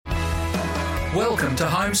Welcome to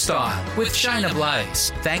Homestyle with Shayna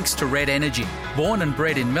Blaze. Thanks to Red Energy. Born and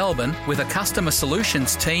bred in Melbourne with a customer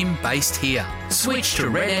solutions team based here. Switch to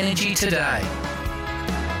Red Energy today.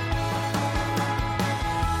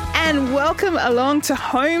 And welcome along to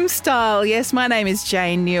Homestyle. Yes, my name is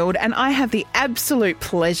Jane Neild and I have the absolute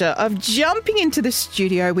pleasure of jumping into the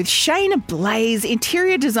studio with Shayna Blaze,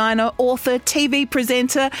 interior designer, author, TV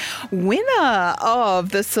presenter, winner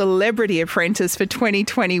of the Celebrity Apprentice for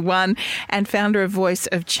 2021 and founder of Voice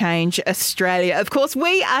of Change Australia. Of course,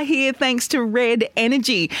 we are here thanks to Red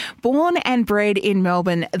Energy. Born and bred in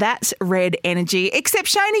Melbourne, that's Red Energy. Except,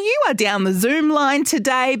 Shayna, you are down the Zoom line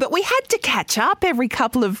today, but we had to catch up every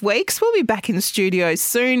couple of weeks. We'll be back in the studio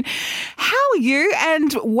soon. How are you?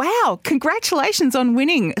 And wow, congratulations on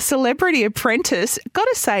winning Celebrity Apprentice. Got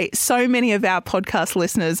to say, so many of our podcast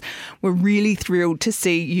listeners were really thrilled to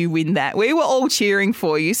see you win that. We were all cheering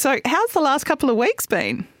for you. So how's the last couple of weeks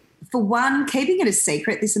been? For one, keeping it a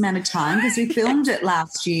secret this amount of time, because we filmed it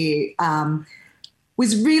last year,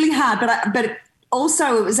 was really hard. But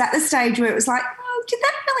also it was at the stage where it was like, did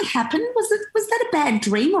that really happen? Was that a bad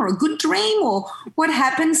dream or a good dream or what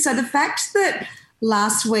happened? So the fact that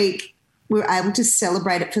last week we were able to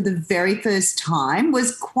celebrate it for the very first time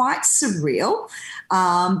was quite surreal.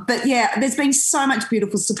 But yeah, there's been so much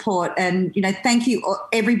beautiful support and, thank you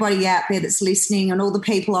everybody out there that's listening and all the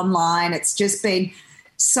people online. It's just been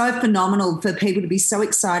so phenomenal for people to be so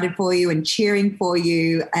excited for you and cheering for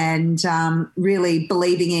you and really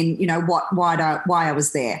believing in, why I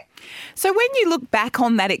was there. So when you look back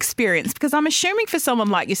on that experience, because I'm assuming for someone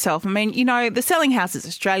like yourself, I mean, the Selling Houses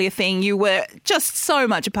Australia thing, you were just so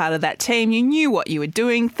much a part of that team. You knew what you were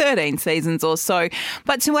doing, 13 seasons or so.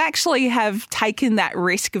 But to actually have taken that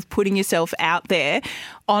risk of putting yourself out there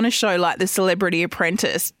on a show like The Celebrity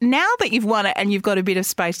Apprentice, now that you've won it and you've got a bit of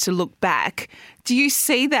space to look back, do you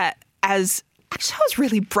see that as, actually, I was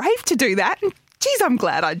really brave to do that? Geez, I'm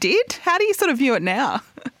glad I did. How do you sort of view it now?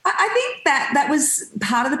 I think that was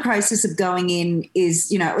part of the process of going in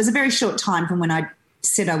is, it was a very short time from when I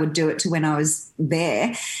said I would do it to when I was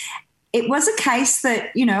there. It was a case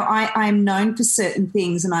that, I'm known for certain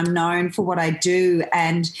things and I'm known for what I do,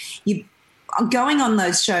 and going on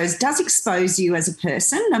those shows does expose you as a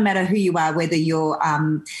person, no matter who you are, whether you're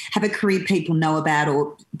have a career people know about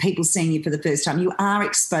or people seeing you for the first time. You are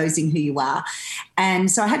exposing who you are.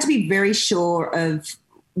 And so I had to be very sure of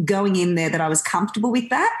going in there that I was comfortable with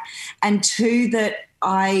that, and two, that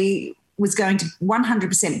I was going to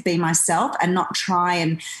 100% be myself and not try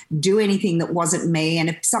and do anything that wasn't me. And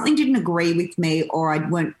if something didn't agree with me or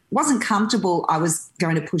I wasn't comfortable, I was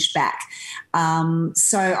going to push back.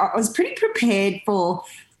 So I was pretty prepared for,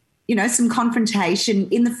 some confrontation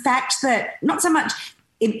in the fact that not so much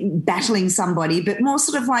battling somebody, but more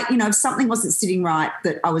sort of like, if something wasn't sitting right,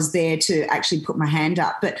 that I was there to actually put my hand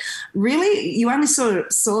up. But really, you only sort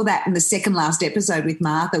of saw that in the second last episode with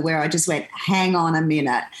Martha, where I just went, hang on a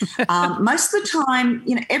minute. Most of the time,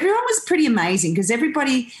 everyone was pretty amazing because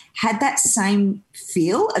everybody had that same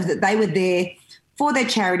feel of that they were there for their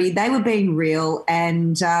charity. They were being real.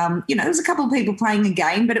 And, there was a couple of people playing a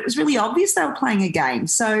game, but it was really obvious they were playing a game.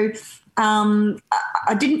 So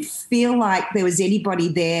I didn't feel like there was anybody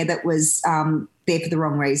there that was there for the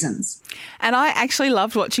wrong reasons. And I actually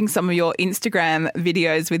loved watching some of your Instagram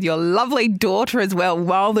videos with your lovely daughter as well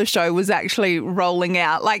while the show was actually rolling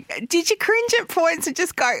out. Like, did you cringe at points and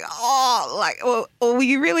just go, or were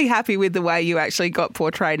you really happy with the way you actually got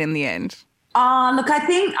portrayed in the end? Look, I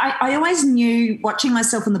think I always knew watching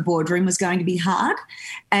myself in the boardroom was going to be hard.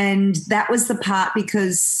 And that was the part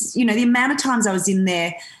because, the amount of times I was in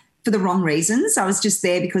there for the wrong reasons. I was just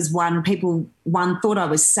there because one thought I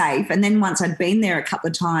was safe. And then once I'd been there a couple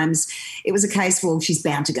of times, it was a case, well, she's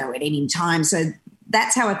bound to go at any time. So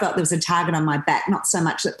that's how I felt there was a target on my back, not so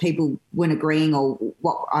much that people weren't agreeing or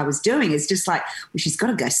what I was doing. It's just like, well, she's got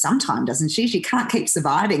to go sometime, doesn't she? She can't keep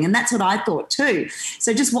surviving. And that's what I thought too.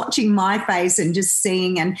 So just watching my face and just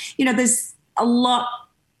seeing, and, there's a lot,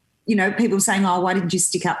 people saying, oh, why didn't you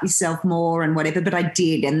stick up yourself more and whatever, but I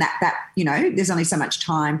did. And that there's only so much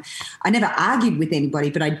time. I never argued with anybody,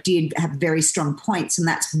 but I did have very strong points, and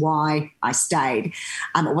that's why I stayed.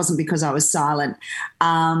 It wasn't because I was silent.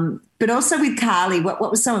 But also with Carly, what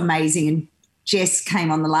was so amazing, and Jess came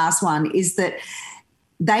on the last one, is that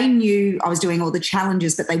they knew I was doing all the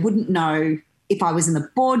challenges, but they wouldn't know if I was in the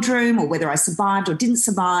boardroom or whether I survived or didn't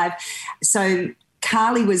survive. So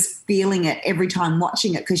Carly was feeling it every time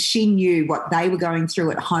watching it because she knew what they were going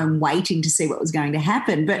through at home, waiting to see what was going to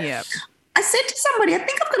happen. But yep. I said to somebody, I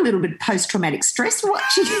think I've got a little bit of post-traumatic stress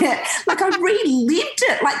watching it. Like I relived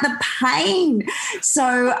it, like the pain.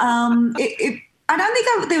 So I don't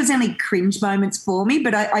think there was any cringe moments for me,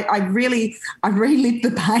 but I relived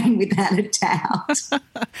the pain without a doubt.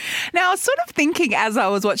 Now, I was sort of thinking as I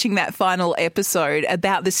was watching that final episode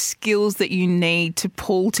about the skills that you need to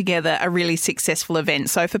pull together a really successful event.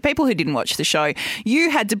 So for people who didn't watch the show, you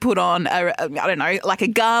had to put on, like a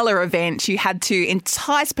gala event. You had to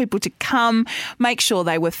entice people to come, make sure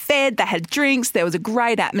they were fed, they had drinks, there was a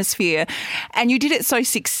great atmosphere, and you did it so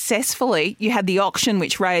successfully. You had the auction,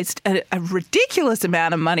 which raised a ridiculous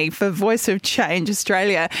amount of money for Voice of Change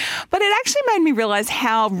Australia. But it actually made me realise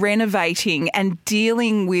how renovating and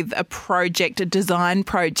dealing with a project, a design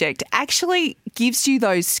project, actually gives you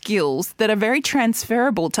those skills that are very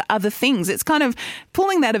transferable to other things. It's kind of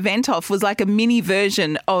pulling that event off was like a mini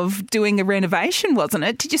version of doing a renovation, wasn't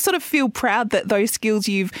it? Did you sort of feel proud that those skills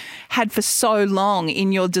you've had for so long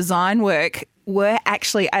in your design work were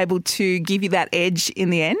actually able to give you that edge in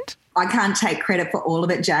the end? I can't take credit for all of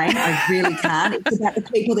it, Jane. I really can't. It's about the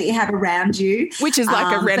people that you have around you. Which is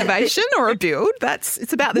like a renovation or a build.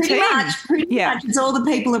 It's about the team. Pretty much. It's all the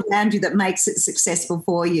people around you that makes it successful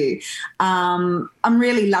for you. I'm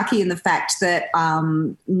really lucky in the fact that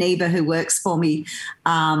Neva, who works for me,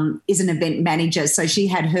 is an event manager. So she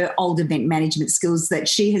had her old event management skills that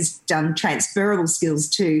she has done transferable skills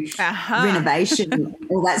to renovation,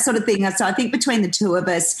 all that sort of thing. So I think between the two of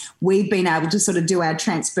us, we've been able to sort of do our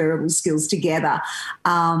transferable skills together.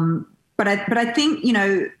 But I think,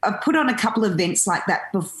 I've put on a couple of events like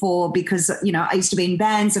that before because, I used to be in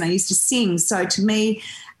bands and I used to sing. So to me,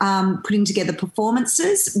 putting together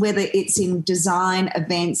performances, whether it's in design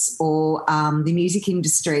events or the music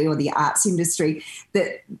industry or the arts industry,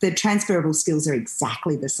 the transferable skills are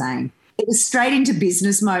exactly the same. It was straight into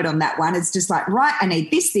business mode on that one. It's just like, right, I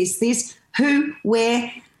need this, who,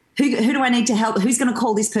 where, who do I need to help? Who's going to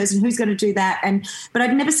call this person? Who's going to do that? But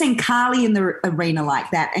I'd never seen Carly in the arena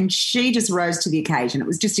like that, and she just rose to the occasion. It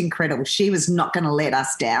was just incredible. She was not going to let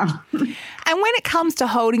us down. And when it comes to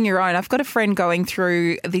holding your own, I've got a friend going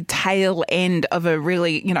through the tail end of a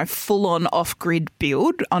really, full-on off-grid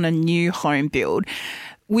build on a new home build,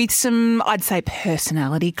 with some, I'd say,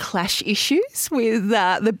 personality clash issues with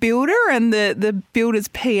the builder and the builder's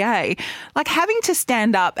PA. Like having to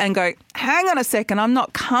stand up and go, hang on a second, I'm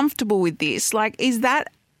not comfortable with this. Like, is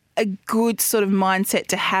that a good sort of mindset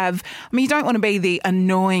to have? I mean, you don't want to be the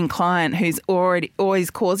annoying client who's always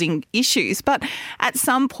causing issues, but at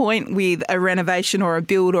some point with a renovation or a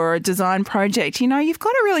build or a design project, you've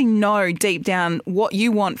got to really know deep down what you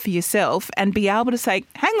want for yourself and be able to say,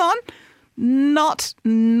 hang on, not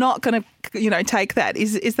going to, take that.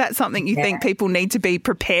 Is that something you think people need to be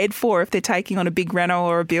prepared for if they're taking on a big reno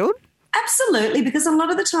or a build? Absolutely, because a lot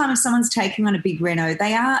of the time if someone's taking on a big reno,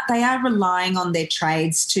 they are relying on their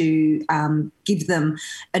trades to give them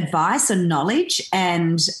advice and knowledge,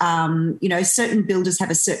 and certain builders have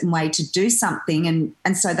a certain way to do something,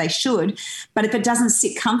 and so they should. But if it doesn't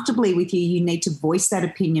sit comfortably with you, you need to voice that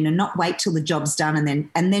opinion and not wait till the job's done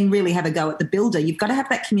and then really have a go at the builder. You've got to have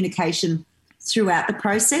that communication throughout the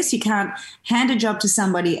process. You can't hand a job to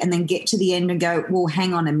somebody and then get to the end and go, well,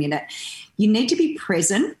 hang on a minute. You need to be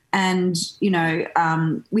present and,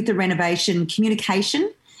 with the renovation,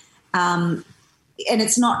 communication. And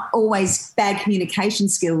it's not always bad communication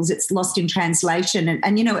skills. It's lost in translation.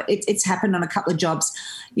 And it's happened on a couple of jobs,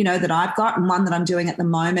 that I've got, and one that I'm doing at the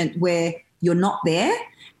moment where you're not there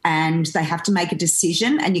and they have to make a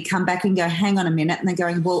decision and you come back and go, hang on a minute. And they're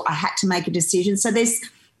going, well, I had to make a decision. So there's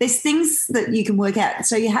things that you can work out.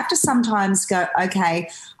 So you have to sometimes go, okay,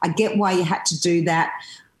 I get why you had to do that.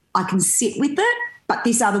 I can sit with it, but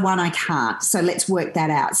this other one I can't. So let's work that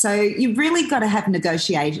out. So you've really got to have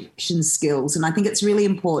negotiation skills. And I think it's really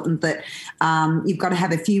important that you've got to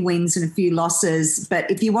have a few wins and a few losses.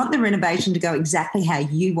 But if you want the renovation to go exactly how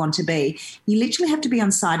you want to be, you literally have to be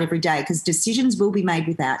on site every day because decisions will be made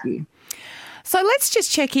without you. So let's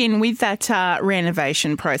just check in with that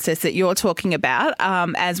renovation process that you're talking about.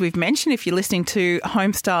 As we've mentioned, if you're listening to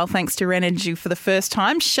Homestyle thanks to Ren Energy for the first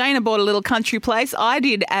time, Shayna bought a little country place. I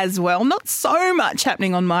did as well. Not so much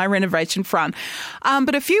happening on my renovation front.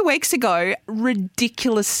 But a few weeks ago,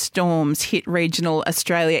 ridiculous storms hit regional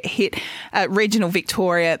Australia, hit regional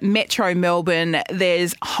Victoria, metro Melbourne.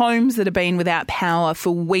 There's homes that have been without power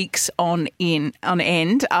for weeks on end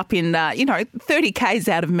up in, 30 k's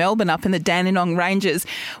out of Melbourne, up in the Dandenong Ranges.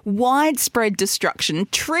 Widespread destruction,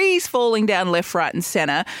 trees falling down left, right and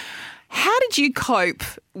centre. How did you cope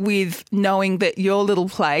with knowing that your little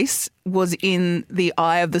place was in the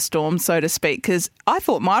eye of the storm, so to speak? Because I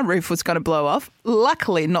thought my roof was going to blow off.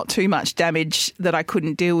 Luckily, not too much damage that I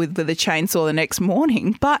couldn't deal with a chainsaw the next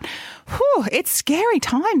morning. But it's scary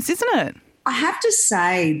times, isn't it? I have to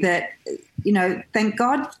say that thank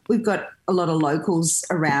God we've got a lot of locals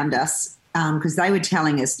around us, because they were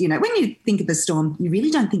telling us, when you think of the storm, you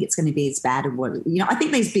really don't think it's going to be as bad as what, I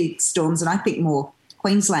think these big storms, and I think more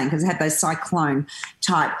Queensland because it had those cyclone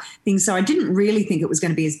type things. So I didn't really think it was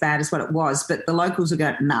going to be as bad as what it was, but the locals were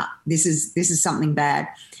going, nah, this is something bad.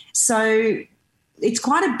 So it's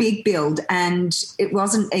quite a big build, and it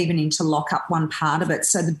wasn't even into lock up one part of it.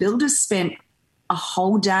 So the builders spent a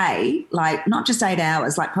whole day, like not just 8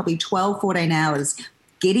 hours, like probably 12, 14 hours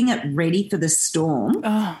getting it ready for the storm.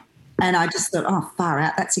 Oh. And I just thought, oh, far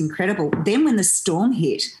out, that's incredible. Then when the storm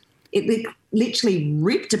hit, it literally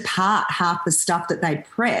ripped apart half the stuff that they'd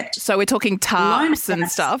prepped. So we're talking tarps and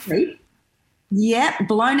stuff. Yeah,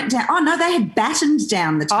 blown it down. Oh, no, they had battened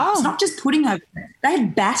down the tarps, not just putting over it. They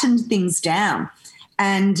had battened things down.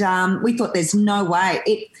 And we thought there's no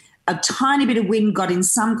way. A tiny bit of wind got in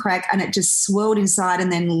some crack and it just swirled inside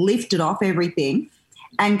and then lifted off everything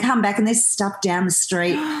and come back, and there's stuff down the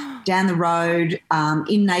street, down the road,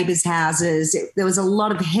 in neighbours' houses. There was a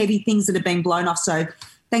lot of heavy things that had been blown off. So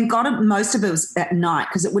thank God most of it was at night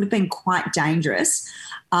because it would have been quite dangerous.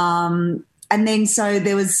 And then so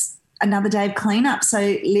there was another day of cleanup.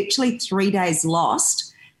 So literally 3 days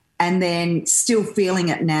lost, and then still feeling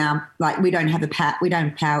it now. Like we don't have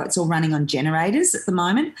power. It's all running on generators at the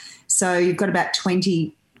moment. So you've got about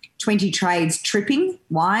 20 trades tripping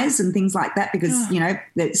wires and things like that because,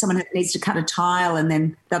 that someone needs to cut a tile and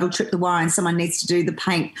then that'll trip the wire, and someone needs to do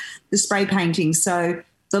the spray painting. So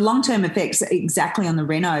the long-term effects exactly on the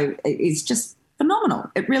reno is just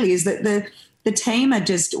phenomenal. It really is. That the team are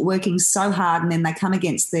just working so hard, and then they come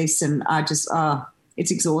against this, and I just,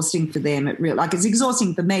 it's exhausting for them. It's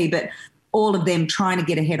exhausting for me, but all of them trying to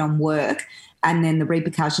get ahead on work, and then the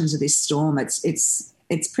repercussions of this storm,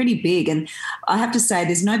 it's pretty big. And I have to say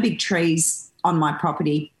there's no big trees on my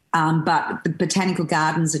property, but the botanical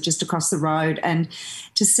gardens are just across the road. And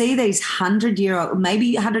to see these 100-year-old,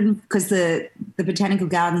 maybe 100, because the botanical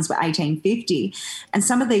gardens were 1850, and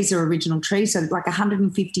some of these are original trees, so like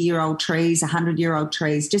 150-year-old trees, 100-year-old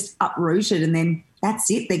trees just uprooted, and then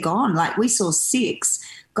that's it, they're gone. Like we saw 6,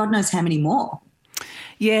 God knows how many more.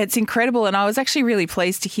 Yeah, it's incredible. And I was actually really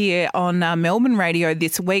pleased to hear on Melbourne radio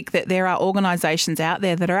this week that there are organisations out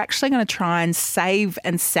there that are actually going to try and save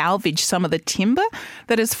and salvage some of the timber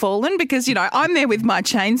that has fallen because, I'm there with my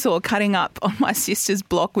chainsaw cutting up on my sister's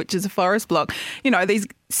block, which is a forest block, these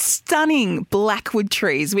stunning blackwood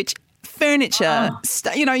trees, which furniture,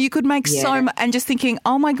 you could make so much, and just thinking,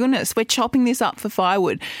 oh my goodness, we're chopping this up for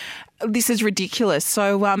firewood. This is ridiculous.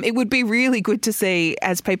 So it would be really good to see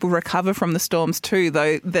as people recover from the storms too,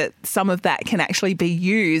 though, that some of that can actually be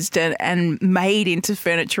used and made into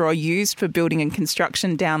furniture or used for building and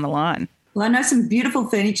construction down the line. Well, I know some beautiful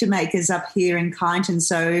furniture makers up here in Kyneton,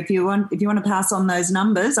 so if you want to pass on those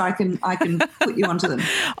numbers, I can put you onto them.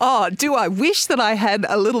 Oh, do I wish that I had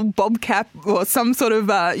a little bobcat or some sort of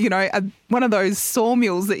one of those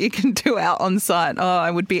sawmills that you can do out on site. Oh, I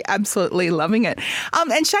would be absolutely loving it.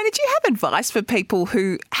 And Shana, do you have advice for people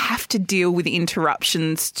who have to deal with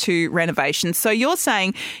interruptions to renovations? So you're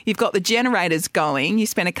saying you've got the generators going, you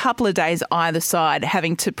spend a couple of days either side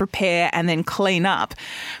having to prepare and then clean up.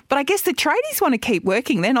 But I guess the tradies want to keep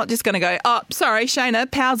working. They're not just going to go, oh, sorry, Shana,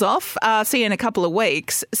 power's off. See you in a couple of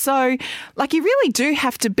weeks. So, you really do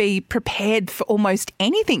have to be prepared for almost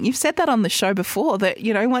anything. You've said that on the show before that,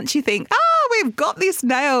 once you think, we've got this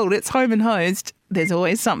nailed, it's home and hosed, there's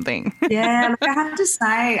always something. Yeah, I have to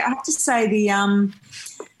say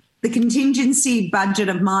the contingency budget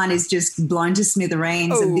of mine is just blown to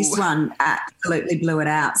smithereens, and this one absolutely blew it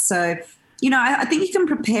out. So, I think you can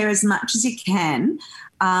prepare as much as you can,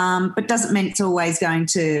 but doesn't mean it's always going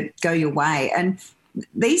to go your way. And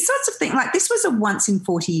these sorts of things, like this was a once in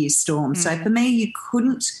 40-year storm. So for me, you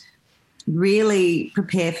couldn't really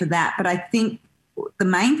prepare for that. But I think the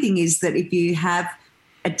main thing is that if you have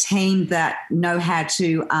a team that know how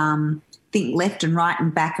to think left and right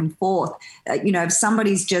and back and forth, if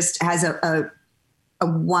somebody's just has a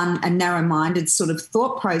narrow-minded sort of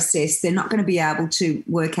thought process, they're not going to be able to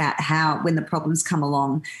work out when the problems come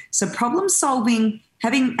along. So problem solving,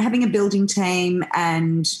 having a building team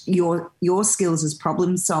and your skills as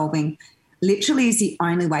problem solving literally is the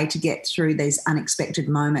only way to get through these unexpected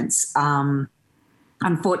moments.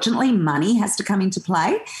 Unfortunately, money has to come into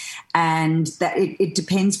play, and that it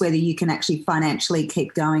depends whether you can actually financially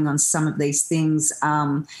keep going on some of these things.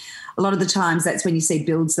 A lot of the times that's when you see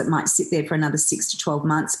builds that might sit there for another 6 to 12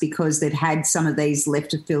 months because they've had some of these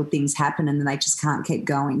left of field things happen and they just can't keep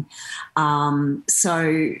going.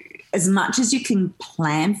 So as much as you can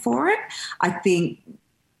plan for it, I think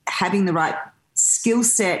having the right skill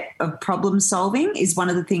set of problem solving is one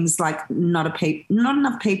of the things like not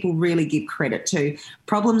enough people really give credit to.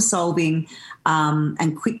 Problem solving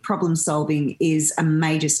and quick problem solving is a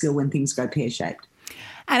major skill when things go pear-shaped.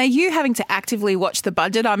 And are you having to actively watch the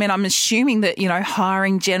budget? I mean, I'm assuming that,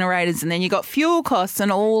 hiring generators and then you got fuel costs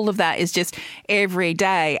and all of that is just every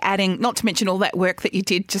day adding, not to mention all that work that you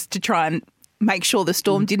did just to try and make sure the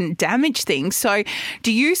storm didn't damage things. So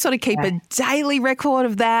do you sort of keep a daily record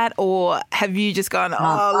of that, or have you just gone,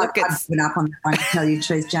 I've been up on that one, to tell you the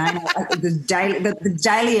truth, Jane. The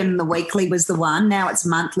daily and the weekly was the one. Now it's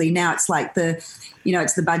monthly. Now it's like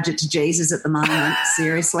it's the budget to Jesus at the moment,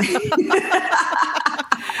 seriously.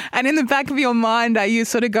 And in the back of your mind, are you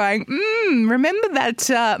sort of going, remember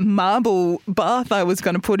that marble bath I was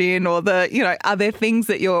going to put in, or are there things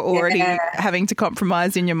that you're already having to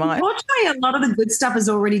compromise in your mind? Unfortunately, a lot of the good stuff has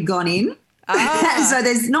already gone in. So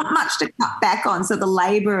there's not much to cut back on. So the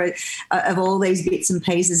labour of all these bits and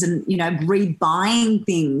pieces and, rebuying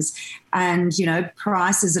things and,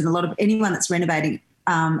 prices, and a lot of anyone that's renovating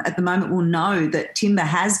at the moment will know that timber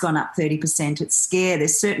has gone up 30%. It's scarce.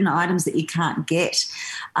 There's certain items that you can't get.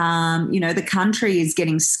 The country is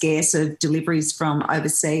getting scarce of deliveries from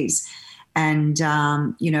overseas, and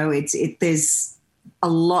there's a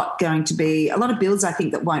lot of bills, I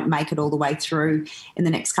think, that won't make it all the way through in the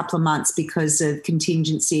next couple of months because of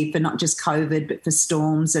contingency for not just COVID but for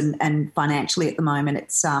storms and financially at the moment.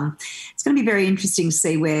 It's going to be very interesting to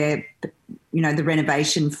see where the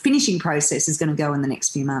renovation finishing process is going to go in the next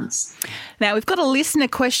few months. Now, we've got a listener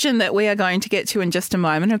question that we are going to get to in just a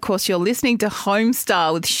moment. Of course, you're listening to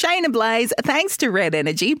Homestyle with Shayna Blaze, thanks to Red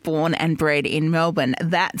Energy, born and bred in Melbourne.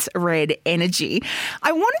 That's Red Energy.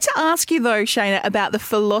 I wanted to ask you, though, Shayna, about the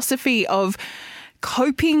philosophy of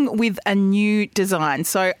coping with a new design.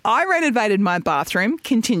 So I renovated my bathroom,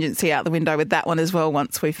 contingency out the window with that one as well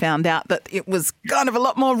once we found out that it was kind of a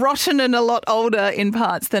lot more rotten and a lot older in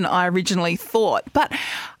parts than I originally thought. But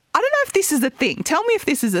I don't know if this is a thing. Tell me if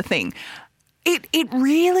this is a thing. It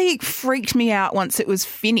really freaked me out once it was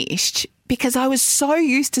finished, because I was so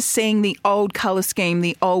used to seeing the old colour scheme,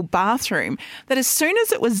 the old bathroom, that as soon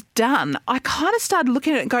as it was done, I kind of started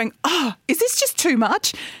looking at it and going, is this just too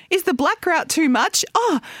much? Is the black grout too much?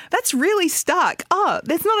 That's really stark.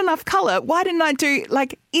 There's not enough colour. Why didn't I do,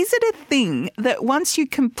 is it a thing that once you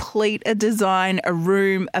complete a design, a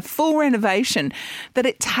room, a full renovation, that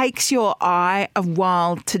it takes your eye a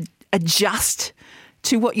while to adjust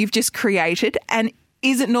to what you've just created? And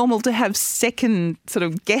is it normal to have second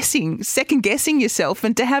guessing yourself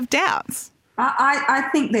and to have doubts? I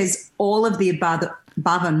think there's all of the above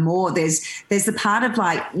and more. There's the part of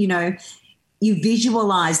you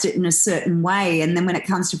visualised it in a certain way, and then when it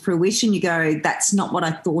comes to fruition, you go, that's not what I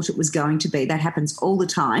thought it was going to be. That happens all the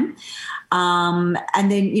time. And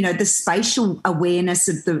then, the spatial awareness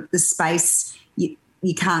of the space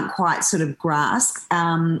you can't quite sort of grasp.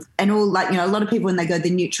 And all a lot of people, when they go the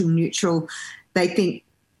neutral, they think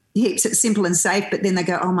keeps it simple and safe, but then they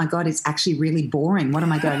go, oh my God, it's actually really boring. What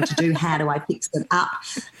am I going to do? How do I fix it up?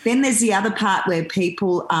 Then there's the other part where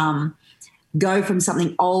people go from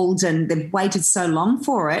something old and they've waited so long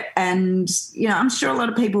for it. And, I'm sure a lot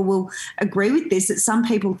of people will agree with this, that some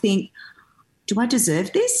people think, do I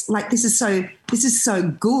deserve this? This is so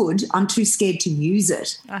good, I'm too scared to use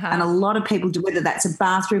it. And a lot of people do, whether that's a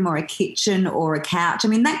bathroom or a kitchen or a couch. I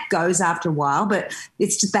mean, that goes after a while, but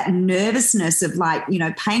it's just that nervousness of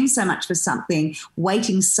paying so much for something,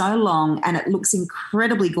 waiting so long, and it looks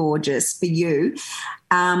incredibly gorgeous for you,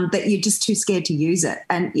 that you're just too scared to use it.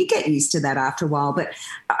 And you get used to that after a while. But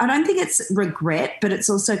I don't think it's regret, but it's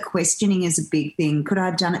also questioning is a big thing. Could I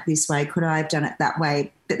have done it this way? Could I have done it that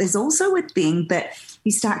way? But there's also a thing that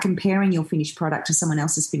you start comparing your finished product to someone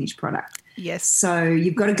else's finished product. Yes. So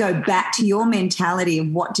you've got to go back to your mentality of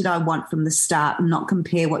what did I want from the start and not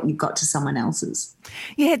compare what you've got to someone else's.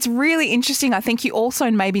 Yeah, it's really interesting. I think you also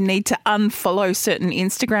maybe need to unfollow certain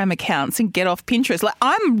Instagram accounts and get off Pinterest.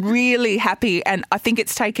 I'm really happy, and I think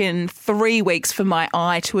it's taken 3 weeks for my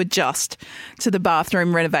eye to adjust to the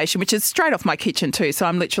bathroom renovation, which is straight off my kitchen too. So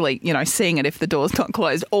I'm literally, seeing it if the door's not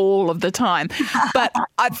closed all of the time. But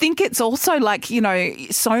I think it's also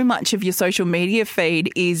so much of your social media feed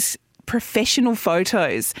is professional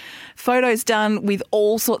photos done with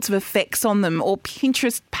all sorts of effects on them, or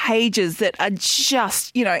Pinterest pages that are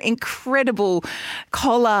just, incredible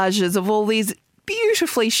collages of all these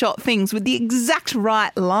beautifully shot things with the exact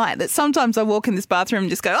right light, that sometimes I walk in this bathroom and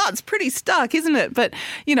just go, it's pretty stark, isn't it? But,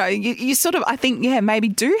 you sort of, I think, maybe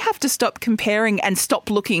do have to stop comparing and stop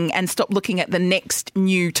looking at the next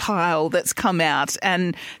new tile that's come out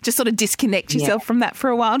and just sort of disconnect yourself from that for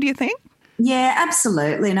a while, do you think? Yeah,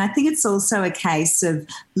 absolutely. And I think it's also a case of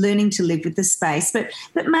learning to live with the space, but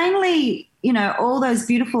mainly, all those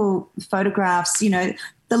beautiful photographs, the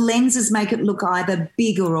lenses make it look either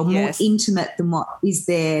bigger or more intimate than what is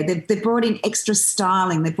there. They've brought in extra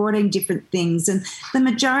styling. They've brought in different things. And the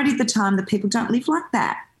majority of the time, the people don't live like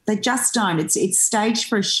that. They just don't. It's staged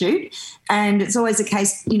for a shoot, and it's always a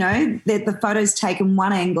case, the photo's taken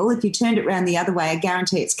one angle. If you turned it around the other way, I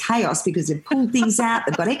guarantee it's chaos because they've pulled things out.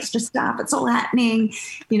 They've got extra stuff. It's all happening.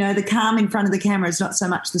 The calm in front of the camera is not so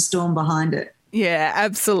much the storm behind it. Yeah,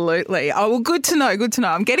 absolutely. Oh, well, good to know.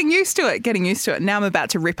 I'm getting used to it. Now I'm about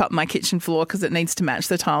to rip up my kitchen floor because it needs to match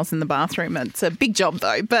the tiles in the bathroom. It's a big job,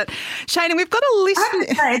 though. But, Shana, we've got a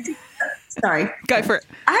list. Sorry. Go for it.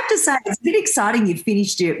 I have to say, it's a bit exciting you've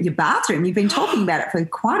finished your bathroom. You've been talking about it for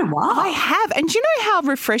quite a while. I have. And do you know how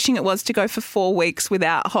refreshing it was to go for 4 weeks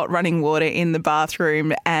without hot running water in the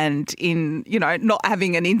bathroom and in, not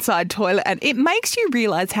having an inside toilet? And it makes you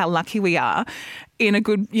realise how lucky we are in a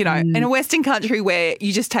good, in a Western country where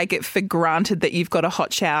you just take it for granted that you've got a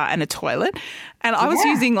hot shower and a toilet. And I was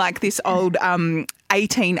using like this old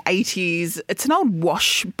 1880s, it's an old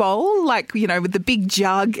wash bowl, with the big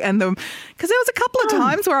jug and because there was a couple of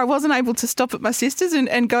times where I wasn't able to stop at my sister's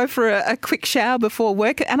and go for a quick shower before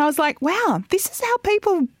work. And I was like, wow, this is how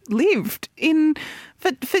people lived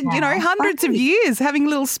for hundreds of years, having a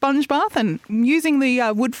little sponge bath and using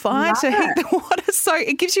the wood fire to heat the water. So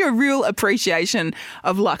it gives you a real appreciation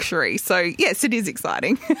of luxury. So, yes, it is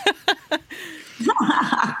exciting.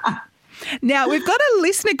 Now, we've got a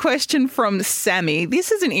listener question from Sammy.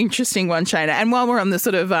 This is an interesting one, Shana. And while we're on the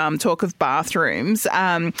sort of talk of bathrooms,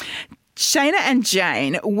 Shana and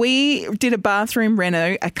Jane, we did a bathroom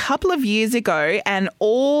reno a couple of years ago and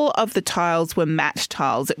all of the tiles were matte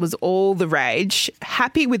tiles. It was all the rage.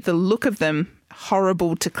 Happy with the look of them,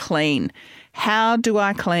 horrible to clean. How do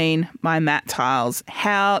I clean my matte tiles?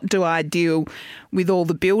 How do I deal with all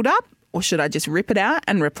the build-up, or should I just rip it out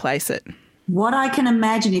and replace it? What I can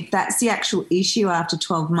imagine, if that's the actual issue after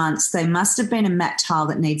 12 months, they must have been a matte tile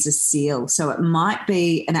that needs a seal. So it might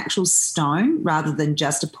be an actual stone rather than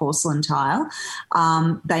just a porcelain tile.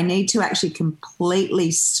 They need to actually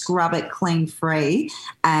completely scrub it clean free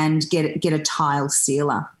and get a tile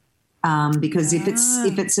sealer. Because if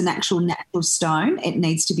it's an actual natural stone, it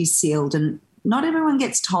needs to be sealed, and not everyone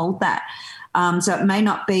gets told that. So it may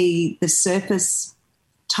not be the surface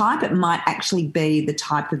type, it might actually be the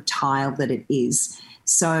type of tile that it is.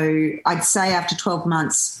 So I'd say after 12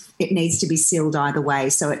 months, it needs to be sealed either way.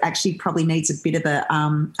 So it actually probably needs a bit of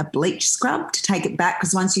a bleach scrub to take it back,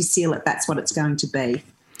 because once you seal it, that's what it's going to be.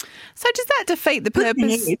 So does that defeat the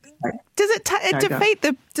purpose? Does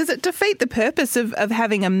it defeat the purpose of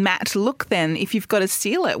having a matte look then if you've got to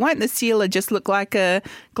seal it? Won't the sealer just look like a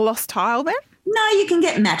gloss tile then? No, you can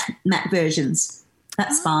get matte versions.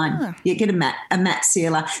 That's fine. You get a matte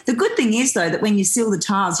sealer. The good thing is, though, that when you seal the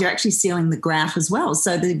tiles, you're actually sealing the grout as well.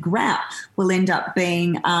 So the grout will end up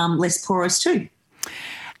being less porous too.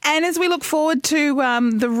 And as we look forward to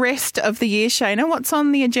the rest of the year, Shana, what's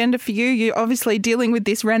on the agenda for you? You're obviously dealing with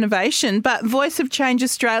this renovation, but Voice of Change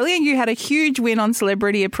Australia, you had a huge win on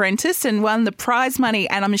Celebrity Apprentice and won the prize money,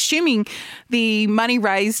 and I'm assuming the money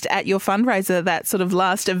raised at your fundraiser, that sort of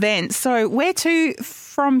last event. So where to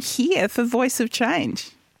from here for Voice of Change?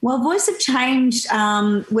 Well, Voice of Change,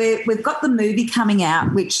 we've got the movie coming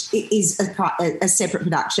out, which is a separate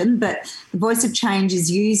production, but Voice of Change is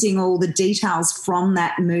using all the details from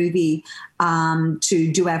that movie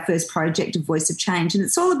to do our first project of Voice of Change. And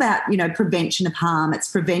it's all about, prevention of harm. It's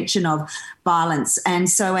prevention of violence. And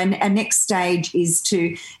so our next stage is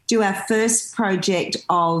to do our first project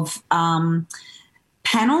of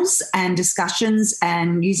panels and discussions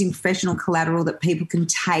and using professional collateral that people can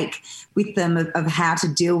take with them of how to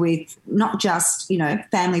deal with not just,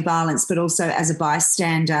 family violence, but also as a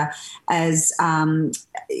bystander, as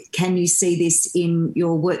can you see this in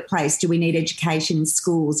your workplace? Do we need education in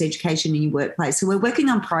schools, education in your workplace? So we're working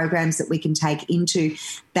on programs that we can take into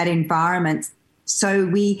that environment so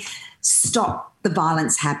we stop the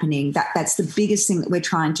violence happening. That's the biggest thing that we're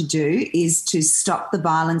trying to do, is to stop the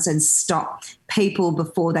violence and stop people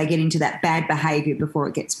before they get into that bad behaviour, before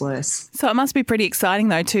it gets worse. So it must be pretty exciting,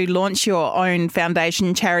 though, to launch your own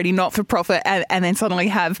foundation, charity, not-for-profit, and then suddenly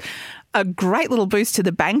have a great little boost to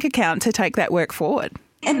the bank account to take that work forward.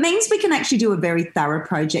 It means we can actually do a very thorough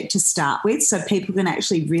project to start with, so people can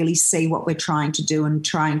actually really see what we're trying to do and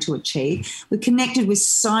trying to achieve. We're connected with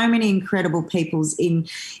so many incredible people in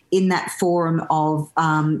that forum of,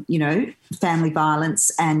 family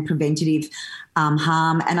violence and preventative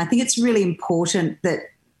harm. And I think it's really important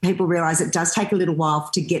that people realise it does take a little while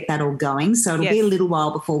to get that all going. So it'll be a little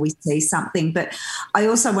while before we see something. But I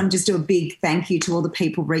also want to just do a big thank you to all the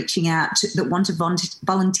people reaching out that want to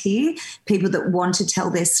volunteer, people that want to tell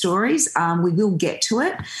their stories. We will get to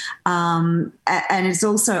it. And it's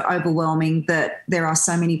also overwhelming that there are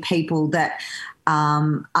so many people that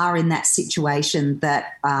are in that situation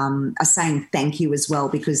that are saying thank you as well,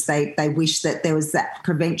 because they wish that there was that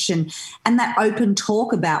prevention and that open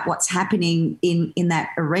talk about what's happening in that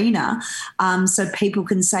arena, so people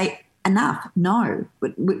can say, enough, no,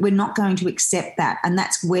 we're not going to accept that. And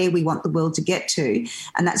that's where we want the world to get to,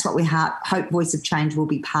 and that's what we hope Voice of Change will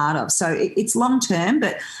be part of. So it's long term,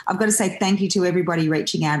 but I've got to say thank you to everybody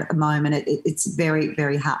reaching out at the moment. It's very,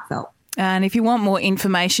 very heartfelt. And if you want more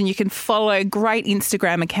information, you can follow a great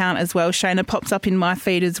Instagram account as well. Shana pops up in my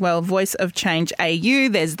feed as well, Voice of Change AU.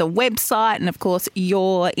 There's the website and, of course,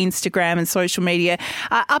 your Instagram and social media.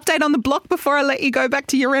 Update on the block before I let you go back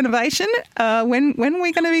to your renovation. When are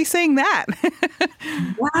we going to be seeing that?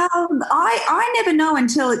 Well, I never know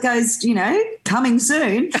until it goes, coming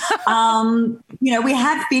soon. We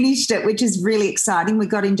have finished it, which is really exciting. We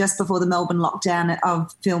got in just before the Melbourne lockdown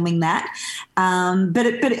of filming that.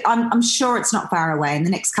 But I'm sure it's not far away. In the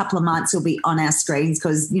next couple of months, it'll be on our screens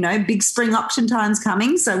because, big spring auction time's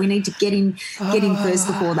coming. So we need to get in first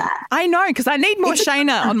before that. I know, because I need more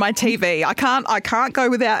Shana on my TV. I can't go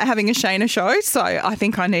without having a Shana show. So I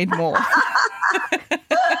think I need more.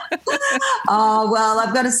 Oh, well,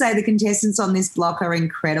 I've got to say the contestants on this block are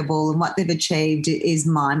incredible, and what they've achieved is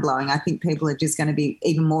mind-blowing. I think people are just going to be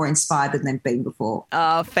even more inspired than they've been before.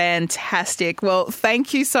 Oh, fantastic. Well,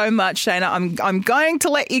 thank you so much, Shana. I'm going to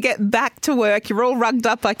let you get back to work. You're all rugged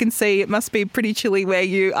up, I can see. It must be pretty chilly where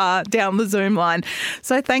you are down the Zoom line.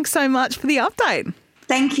 So thanks so much for the update.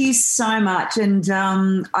 Thank you so much. And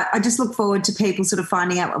I just look forward to people sort of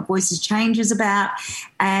finding out what Voice of Change is about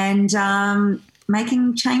and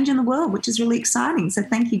making change in the world, which is really exciting. So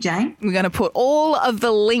thank you, Jane. We're going to put all of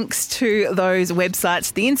the links to those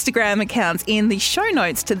websites, the Instagram accounts, in the show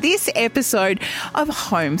notes to this episode of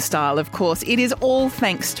Homestyle. Of course, it is all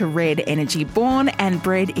thanks to Red Energy, born and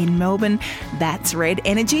bred in Melbourne. That's Red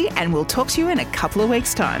Energy, and we'll talk to you in a couple of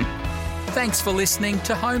weeks' time. Thanks for listening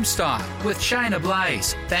to Homestyle with Shana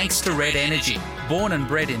Blaze. Thanks to Red Energy, born and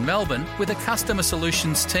bred in Melbourne with a customer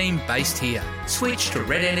solutions team based here. Switch to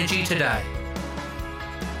Red Energy today.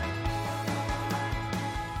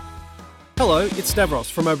 Hello, it's Stavros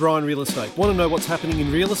from O'Brien Real Estate. Want to know what's happening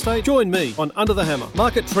in real estate? Join me on Under the Hammer.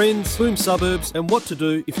 Market trends, boom suburbs, and what to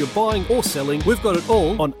do if you're buying or selling. We've got it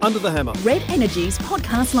all on Under the Hammer. Red Energy's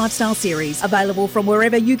podcast lifestyle series, available from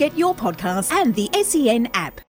wherever you get your podcasts and the SEN app.